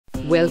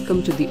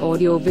Welcome to the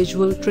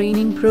audio-visual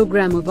training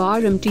program of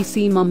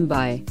RMTC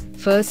Mumbai.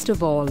 First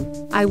of all,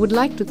 I would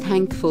like to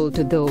thankful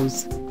to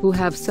those who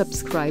have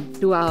subscribed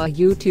to our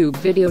YouTube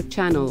video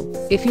channel.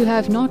 If you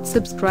have not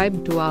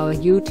subscribed to our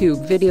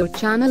YouTube video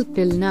channel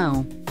till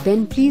now,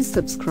 then please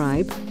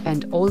subscribe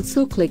and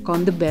also click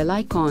on the bell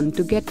icon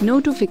to get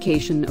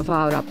notification of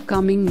our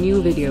upcoming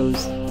new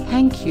videos.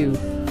 Thank you.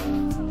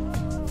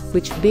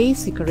 Which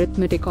basic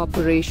arithmetic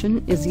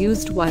operation is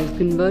used while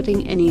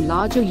converting any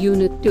larger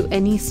unit to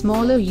any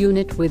smaller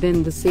unit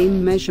within the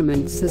same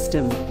measurement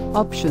system?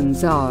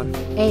 Options are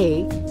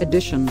A.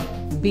 Addition,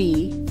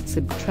 B.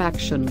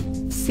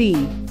 Subtraction, C.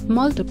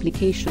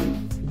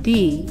 Multiplication,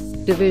 D.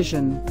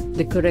 Division.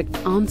 The correct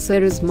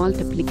answer is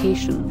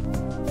multiplication.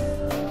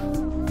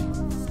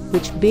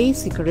 Which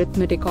basic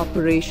arithmetic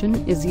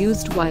operation is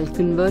used while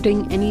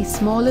converting any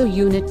smaller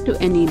unit to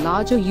any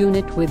larger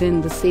unit within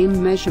the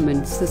same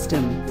measurement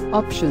system?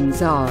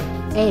 Options are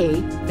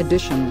A.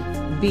 Addition,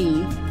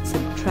 B.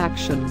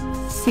 Subtraction,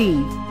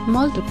 C.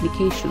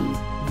 Multiplication,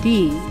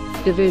 D.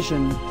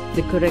 Division.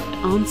 The correct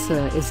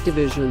answer is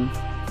division.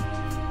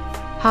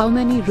 How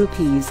many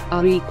rupees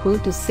are equal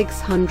to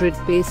 600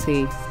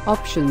 paise?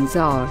 Options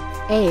are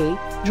A.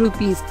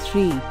 Rupees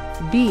 3,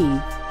 B.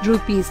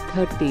 Rupees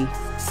 30,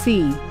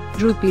 C.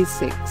 Rupees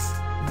 6,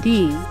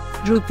 D.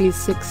 Rupees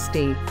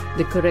 60.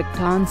 The correct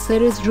answer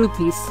is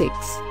rupees 6.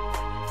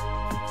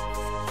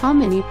 How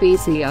many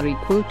paise are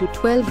equal to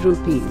 12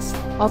 rupees?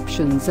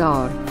 Options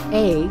are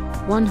A.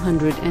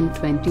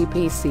 120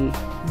 paise,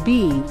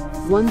 B.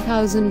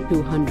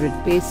 1200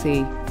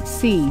 paise,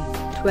 C.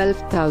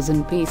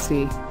 12,000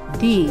 paise,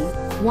 D.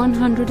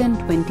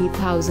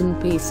 120,000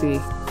 paise.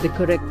 The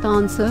correct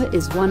answer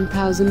is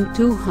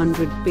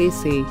 1200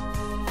 paise.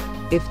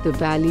 If the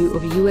value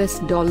of US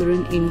dollar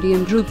in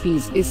Indian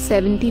rupees is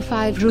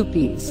 75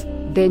 rupees,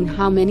 then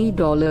how many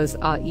dollars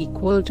are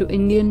equal to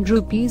Indian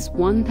rupees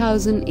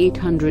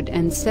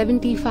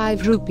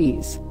 1875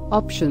 rupees?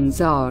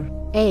 Options are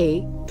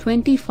A.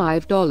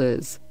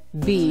 $25,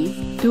 B.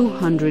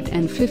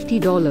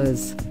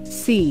 $250,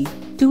 C.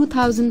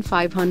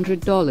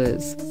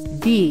 $2,500,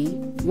 D.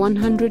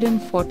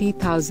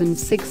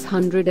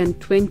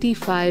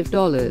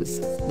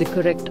 $140,625. The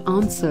correct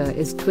answer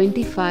is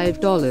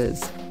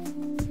 $25.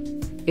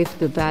 If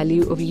the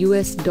value of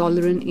US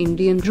dollar in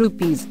Indian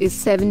rupees is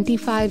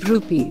 75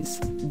 rupees,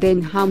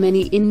 then how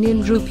many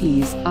Indian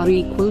rupees are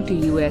equal to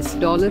US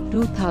dollar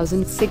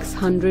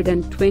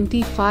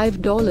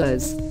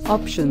 $2,625?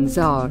 Options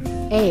are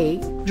A.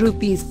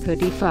 Rupees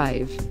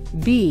 35,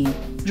 B.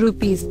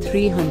 Rupees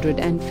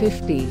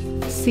 350,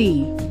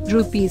 C.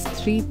 Rupees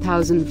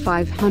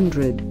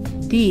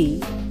 3,500,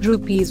 D.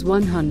 Rupees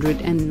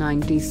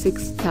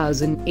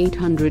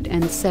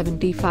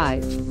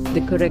 196,875.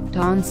 The correct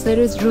answer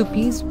is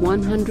rupees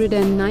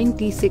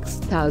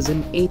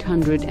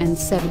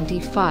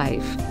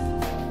 196,875.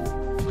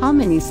 How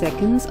many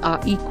seconds are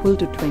equal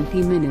to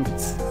 20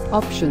 minutes?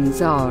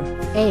 Options are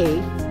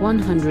A.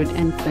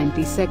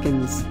 120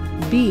 seconds,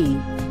 B.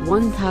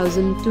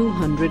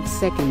 1,200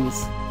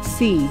 seconds,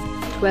 C.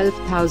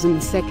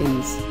 12,000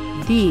 seconds,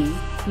 D.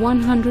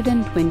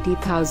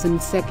 120,000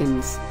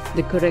 seconds.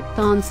 The correct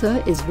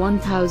answer is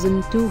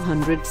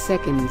 1,200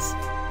 seconds.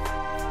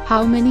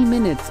 How many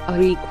minutes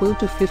are equal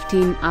to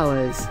 15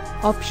 hours?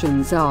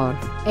 Options are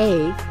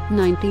A.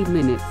 90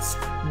 minutes,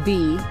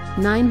 B.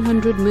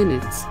 900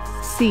 minutes,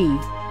 C.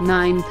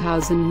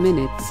 9,000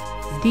 minutes,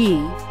 D.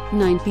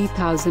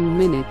 90,000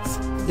 minutes.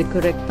 The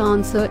correct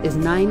answer is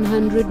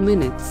 900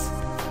 minutes.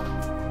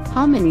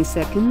 How many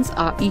seconds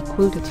are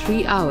equal to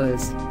 3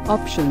 hours?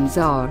 Options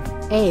are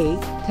A.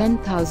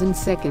 10,000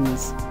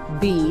 seconds,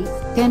 B.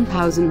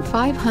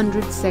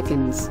 10,500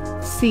 seconds,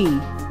 C.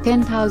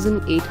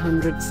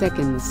 10,800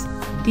 seconds,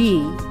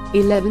 D.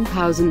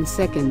 11,000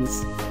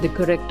 seconds. The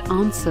correct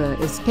answer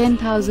is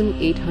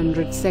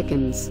 10,800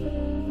 seconds.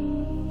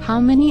 How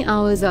many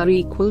hours are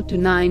equal to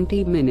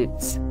 90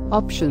 minutes?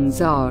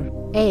 Options are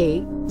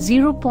A.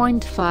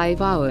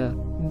 0.5 hour,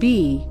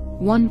 B.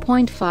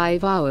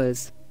 1.5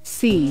 hours,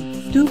 C.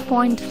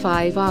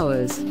 2.5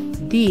 hours,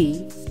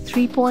 D.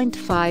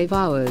 3.5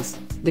 hours.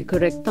 The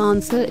correct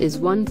answer is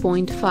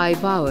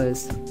 1.5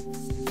 hours.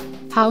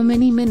 How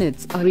many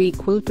minutes are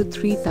equal to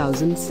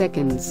 3,000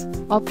 seconds?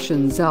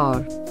 Options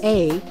are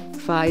A.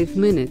 5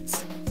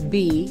 minutes,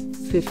 B.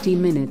 50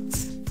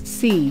 minutes,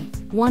 C.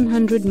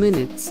 100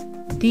 minutes,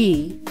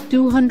 D.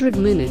 200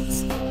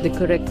 minutes. The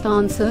correct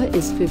answer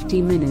is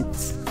 50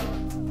 minutes.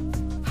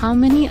 How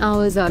many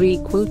hours are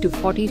equal to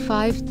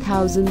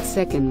 45,000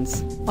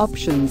 seconds?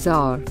 Options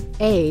are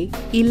A.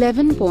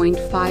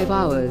 11.5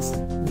 hours,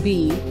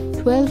 B.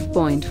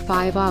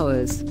 12.5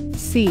 hours,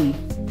 C.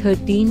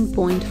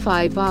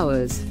 13.5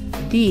 hours,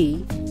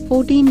 D.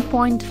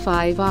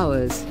 14.5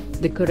 hours.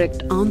 The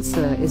correct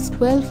answer is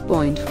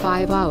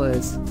 12.5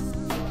 hours.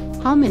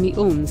 How many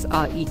ohms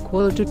are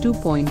equal to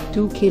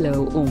 2.2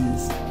 kilo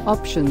ohms?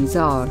 Options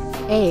are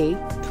A.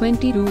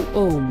 22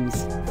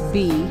 ohms,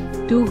 B.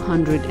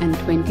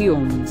 220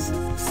 ohms,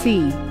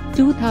 C.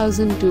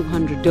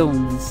 2200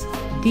 ohms,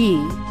 D.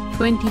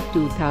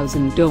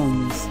 22,000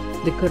 ohms.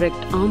 The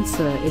correct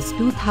answer is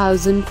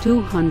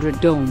 2,200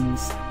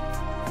 ohms.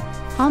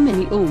 How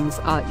many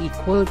ohms are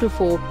equal to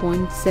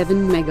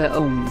 4.7 mega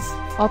ohms?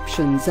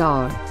 Options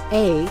are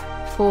A.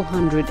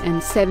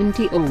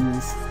 470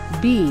 ohms,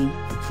 B.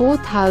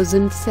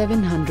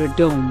 4,700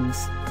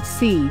 ohms,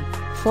 C.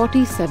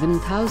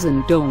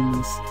 47,000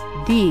 ohms,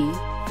 D.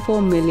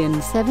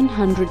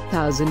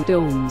 4,700,000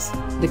 ohms.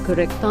 The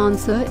correct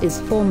answer is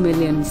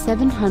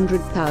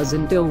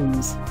 4,700,000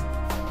 ohms.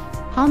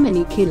 How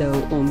many kilo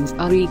ohms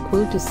are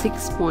equal to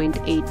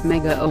 6.8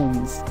 mega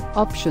ohms?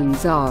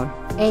 Options are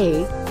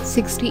A.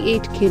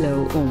 68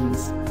 kilo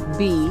ohms,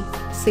 B.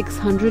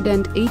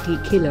 680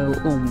 kilo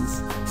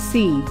ohms,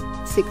 C.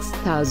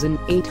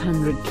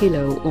 6,800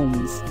 kilo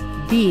ohms,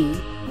 D.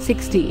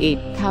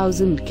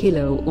 68,000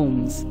 kilo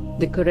ohms.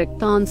 The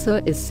correct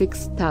answer is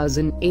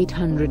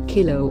 6,800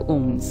 kilo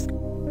ohms.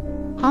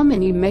 How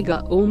many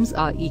mega ohms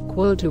are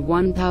equal to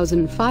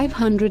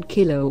 1,500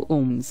 kilo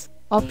ohms?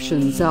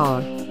 Options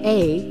are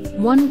A.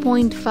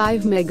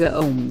 1.5 mega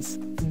ohms,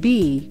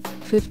 B.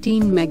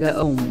 15 mega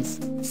ohms,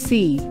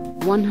 C.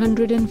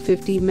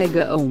 150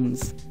 mega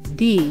ohms,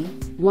 D.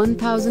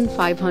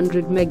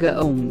 1,500 mega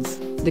ohms.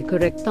 The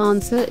correct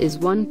answer is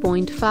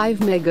 1.5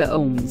 mega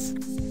ohms.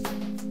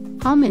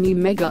 How many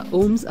mega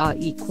ohms are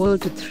equal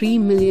to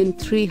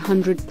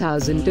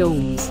 3,300,000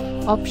 ohms?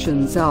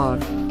 Options are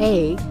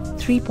A.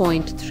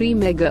 3.3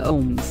 mega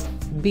ohms,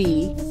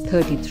 B.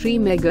 33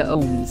 mega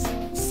ohms,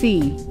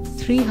 C.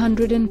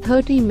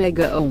 330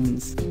 mega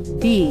ohms,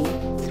 D.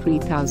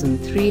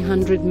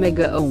 3,300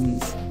 mega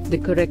ohms. The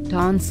correct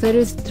answer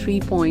is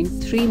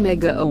 3.3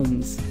 mega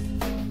ohms.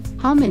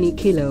 How many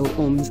kilo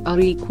ohms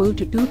are equal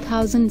to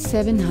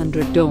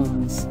 2,700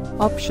 ohms?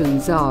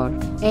 Options are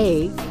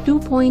A.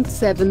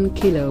 2.7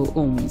 kilo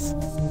ohms,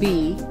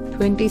 B.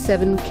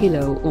 27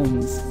 kilo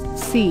ohms,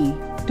 C.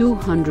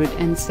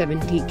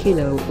 270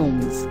 kilo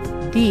ohms,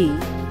 D.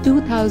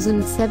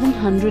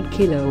 2,700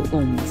 kilo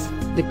ohms.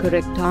 The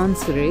correct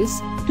answer is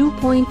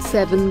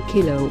 2.7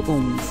 kilo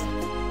ohms.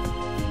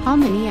 How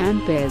many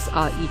amperes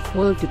are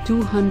equal to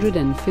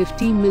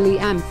 250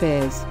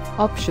 milliamperes?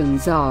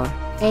 Options are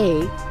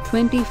A.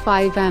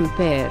 25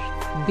 ampere,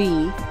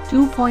 B.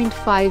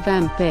 2.5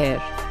 ampere,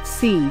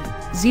 C.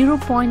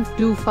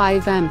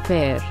 0.25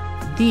 ampere,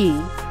 D.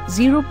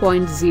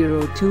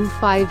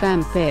 0.025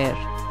 ampere.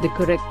 The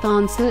correct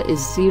answer is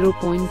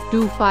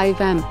 0.25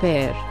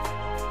 ampere.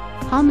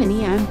 How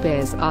many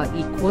amperes are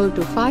equal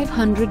to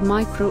 500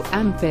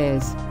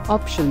 microamperes?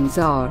 Options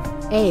are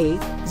A.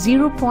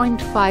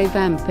 0.5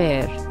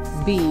 ampere,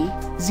 B.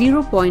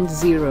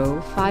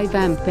 0.05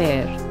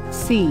 ampere,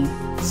 C.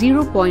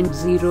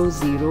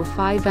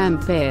 0.005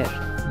 ampere,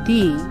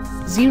 D.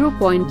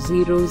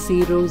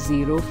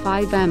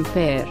 0.0005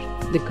 ampere.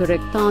 The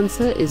correct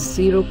answer is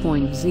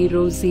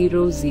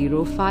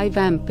 0.0005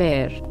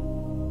 ampere.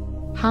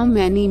 How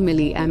many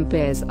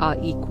milliamperes are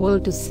equal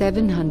to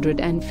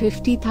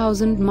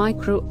 750,000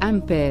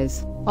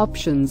 microamperes?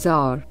 Options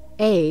are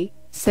A.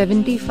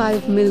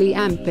 75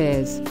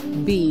 milliamperes,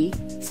 B.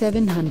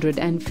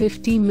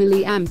 750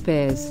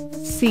 milliamperes,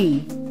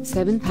 C.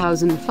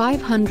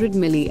 7,500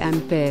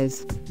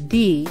 milliamperes,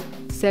 D.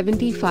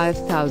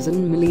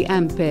 75,000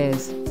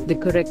 milliamperes. The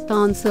correct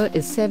answer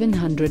is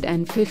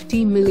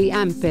 750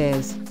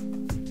 milliamperes.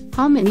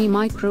 How many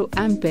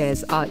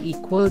microamperes are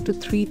equal to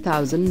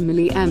 3,000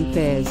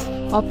 milliamperes?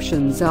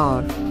 Options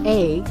are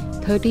A.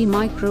 30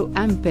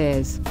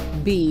 microamperes,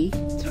 B.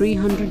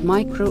 300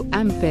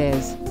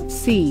 microamperes,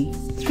 C.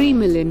 3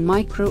 million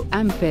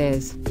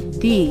microamperes,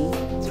 D.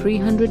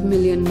 300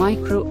 million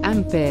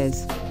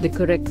microamperes. The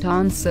correct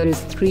answer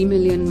is 3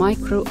 million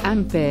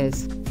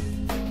microamperes.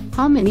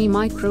 How many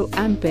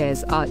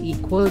microamperes are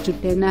equal to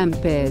 10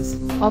 amperes?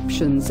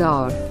 Options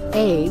are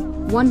A.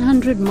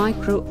 100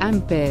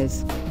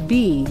 microamperes,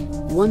 B.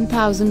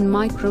 1000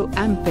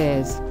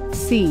 microamperes,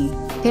 C.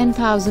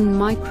 10,000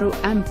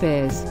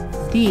 microamperes,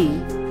 D.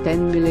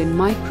 10 million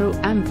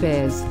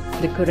microamperes.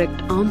 The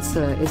correct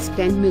answer is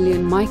 10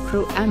 million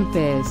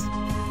microamperes.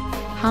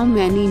 How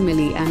many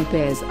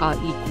milliamperes are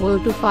equal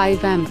to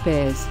 5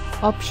 amperes?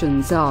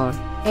 Options are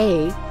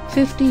A.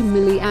 50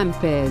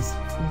 milliamperes,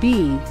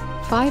 B.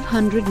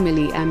 500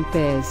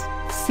 milliamperes,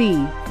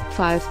 C.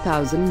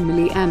 5,000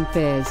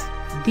 milliamperes,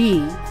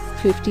 D.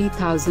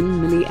 50,000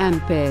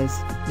 milliamperes.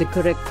 The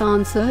correct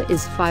answer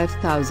is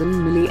 5,000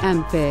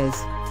 milliamperes.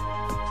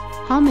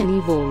 How many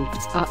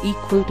volts are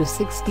equal to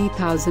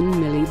 60,000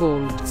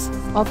 millivolts?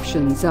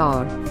 Options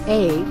are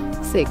A.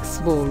 6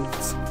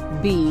 volts,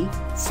 B.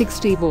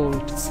 60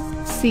 volts,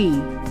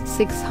 C.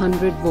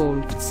 600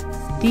 volts,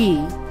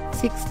 D.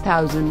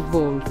 6,000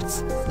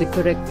 volts. The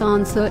correct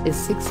answer is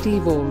 60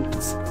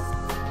 volts.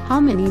 How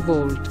many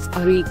volts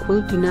are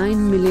equal to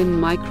 9 million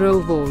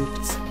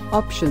microvolts?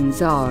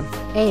 Options are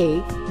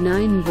A.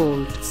 9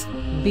 volts,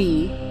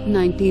 B.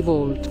 90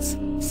 volts,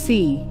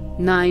 C.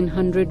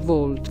 900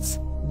 volts,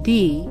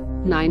 D.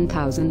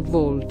 9,000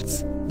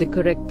 volts. The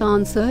correct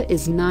answer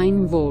is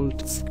 9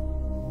 volts.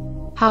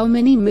 How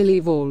many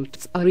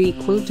millivolts are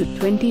equal to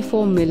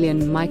 24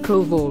 million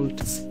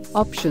microvolts?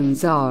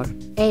 Options are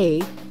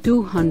A.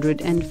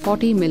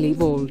 240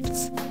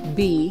 millivolts,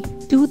 B.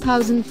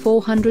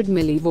 2400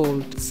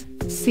 millivolts,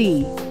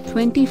 C.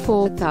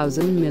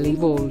 24,000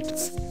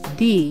 millivolts,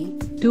 D.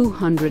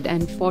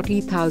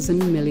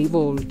 240,000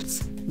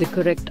 millivolts. The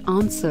correct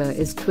answer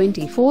is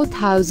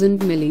 24,000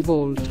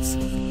 millivolts.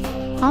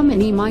 How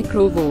many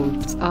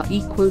microvolts are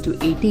equal to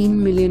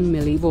 18 million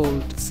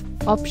millivolts?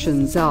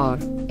 Options are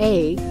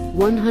A.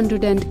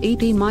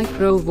 180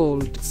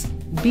 microvolts,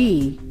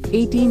 B.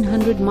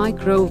 1800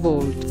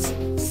 microvolts,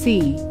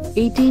 C.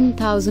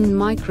 18,000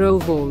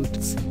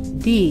 microvolts,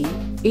 D.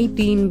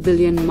 18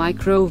 billion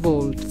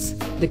microvolts.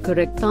 The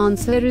correct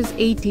answer is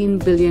 18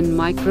 billion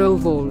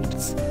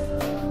microvolts.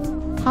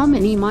 How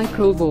many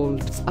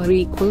microvolts are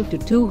equal to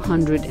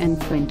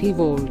 220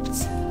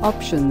 volts?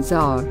 Options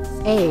are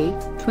A.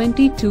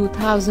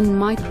 22,000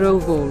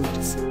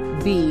 microvolts,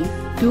 B.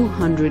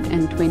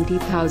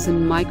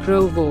 220,000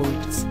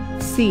 microvolts,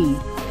 C.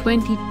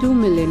 22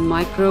 million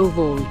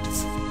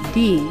microvolts,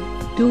 D.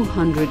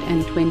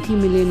 220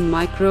 million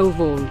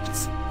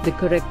microvolts. The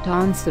correct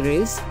answer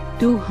is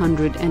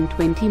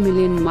 220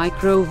 million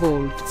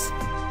microvolts.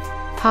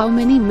 How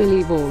many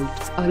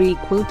millivolts are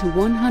equal to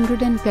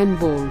 110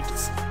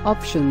 volts?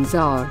 Options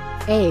are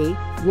A.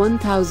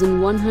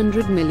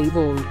 1100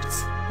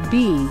 millivolts,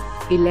 B.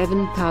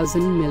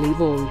 11,000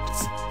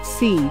 millivolts,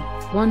 C.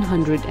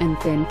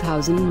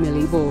 110,000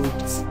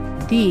 millivolts,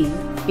 D.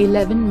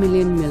 11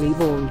 million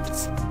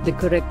millivolts. The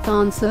correct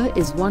answer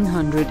is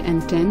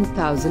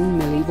 110,000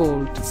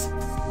 millivolts.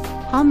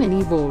 How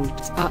many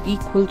volts are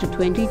equal to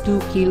 22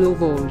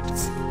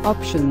 kilovolts?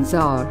 Options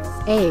are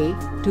A.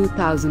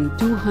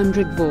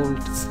 2200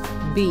 volts,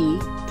 B.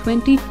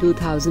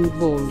 22,000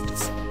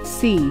 volts,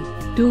 C.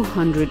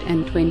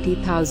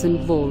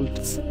 220,000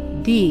 volts,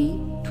 D.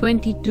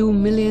 22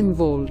 million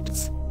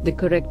volts. The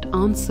correct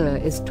answer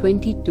is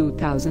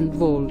 22,000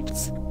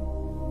 volts.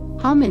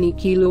 How many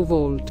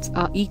kilovolts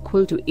are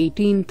equal to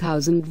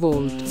 18,000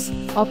 volts?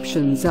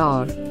 Options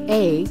are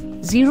A.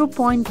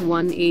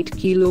 0.18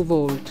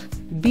 kilovolt,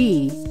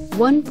 B.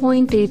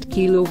 1.8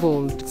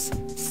 kilovolts,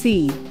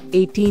 C.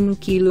 18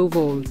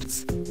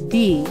 kilovolts,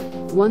 D.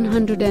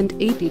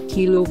 180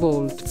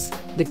 kilovolts.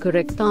 The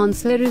correct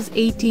answer is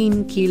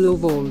 18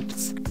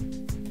 kilovolts.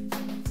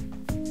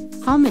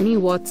 How many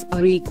watts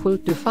are equal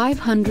to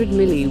 500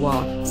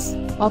 milliwatts?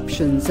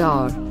 Options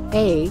are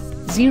A.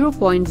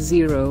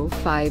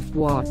 0.05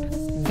 watt,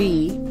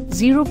 B.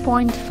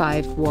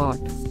 0.5 watt,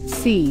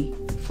 C.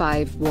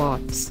 5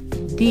 watts,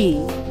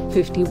 D.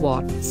 50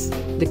 watts.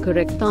 The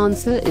correct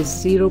answer is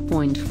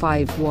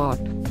 0.5 watt.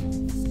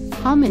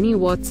 How many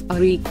watts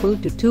are equal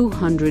to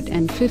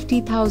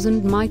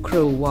 250,000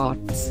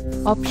 microwatts?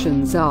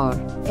 Options are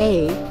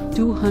A.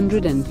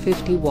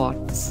 250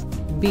 watts,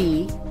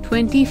 B.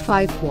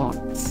 25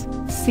 watts,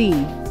 C.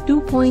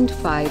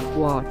 2.5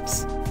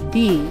 watts,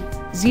 D.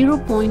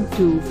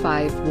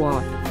 0.25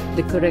 watt.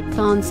 The correct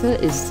answer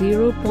is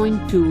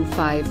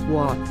 0.25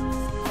 watt.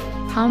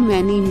 How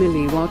many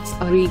milliwatts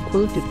are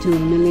equal to 2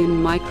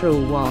 million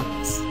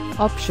microwatts?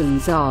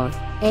 Options are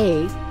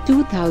A.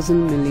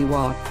 2000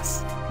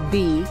 milliwatts,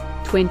 B.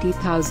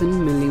 20,000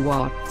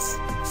 milliwatts,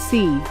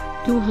 C.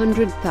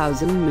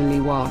 200,000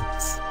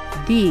 milliwatts,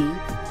 D.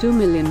 2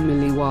 million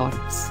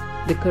milliwatts.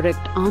 The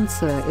correct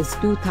answer is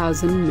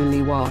 2000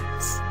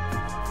 milliwatts.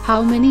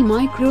 How many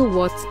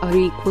microwatts are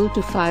equal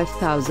to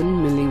 5,000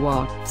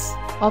 milliwatts?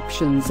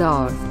 Options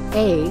are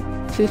A.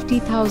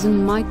 50,000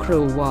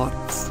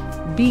 microwatts,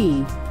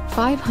 B.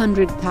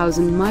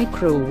 500,000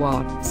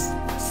 microwatts,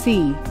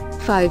 C.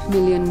 5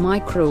 million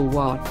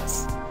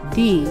microwatts,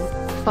 D.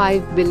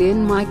 5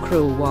 billion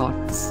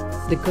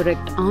microwatts. The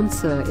correct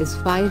answer is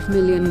 5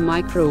 million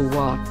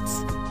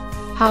microwatts.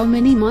 How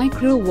many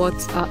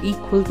microwatts are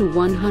equal to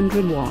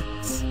 100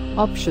 watts?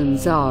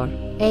 Options are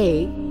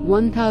A.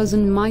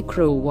 1000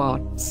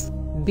 microwatts,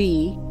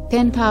 B.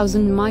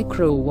 10,000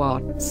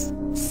 microwatts,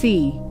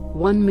 C.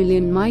 1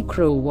 million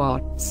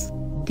microwatts,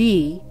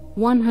 D.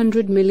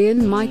 100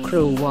 million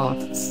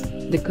microwatts.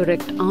 The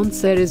correct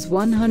answer is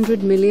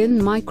 100 million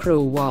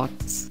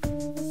microwatts.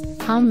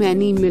 How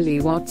many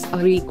milliwatts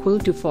are equal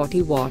to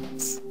 40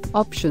 watts?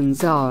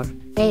 Options are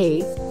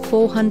A.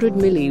 400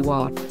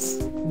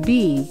 milliwatts,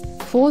 B.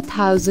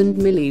 4000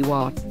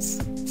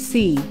 milliwatts,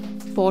 C.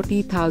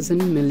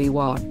 40,000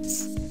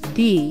 milliwatts,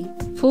 D.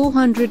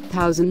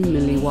 400,000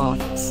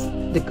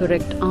 milliwatts. The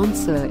correct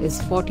answer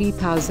is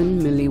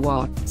 40,000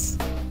 milliwatts.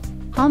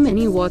 How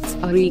many watts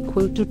are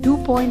equal to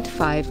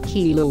 2.5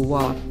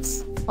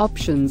 kilowatts?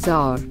 Options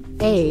are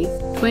A.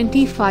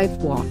 25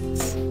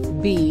 watts,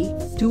 B.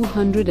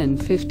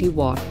 250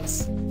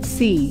 watts,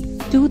 C.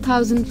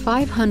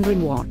 2500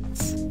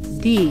 watts,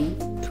 D.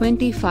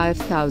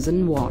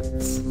 25,000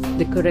 watts.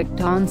 The correct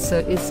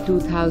answer is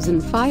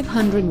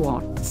 2500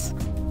 watts.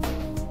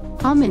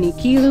 How many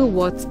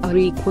kilowatts are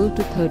equal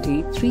to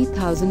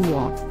 33,000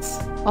 watts?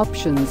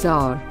 Options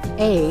are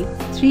A.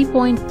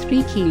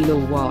 3.3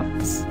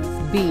 kilowatts,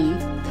 B.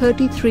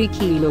 33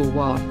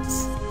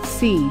 kilowatts,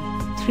 C.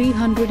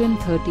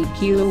 330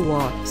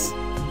 kilowatts,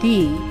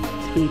 D.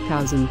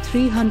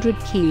 3300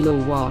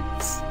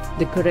 kilowatts.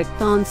 The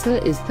correct answer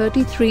is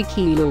 33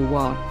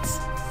 kilowatts.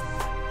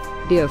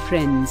 Dear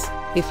friends,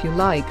 if you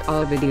like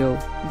our video,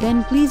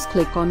 then please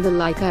click on the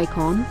like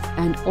icon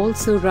and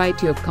also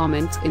write your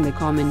comments in the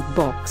comment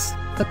box.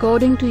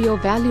 According to your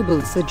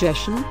valuable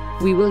suggestion,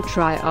 we will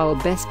try our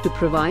best to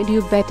provide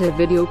you better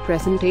video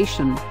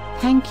presentation.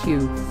 Thank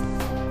you.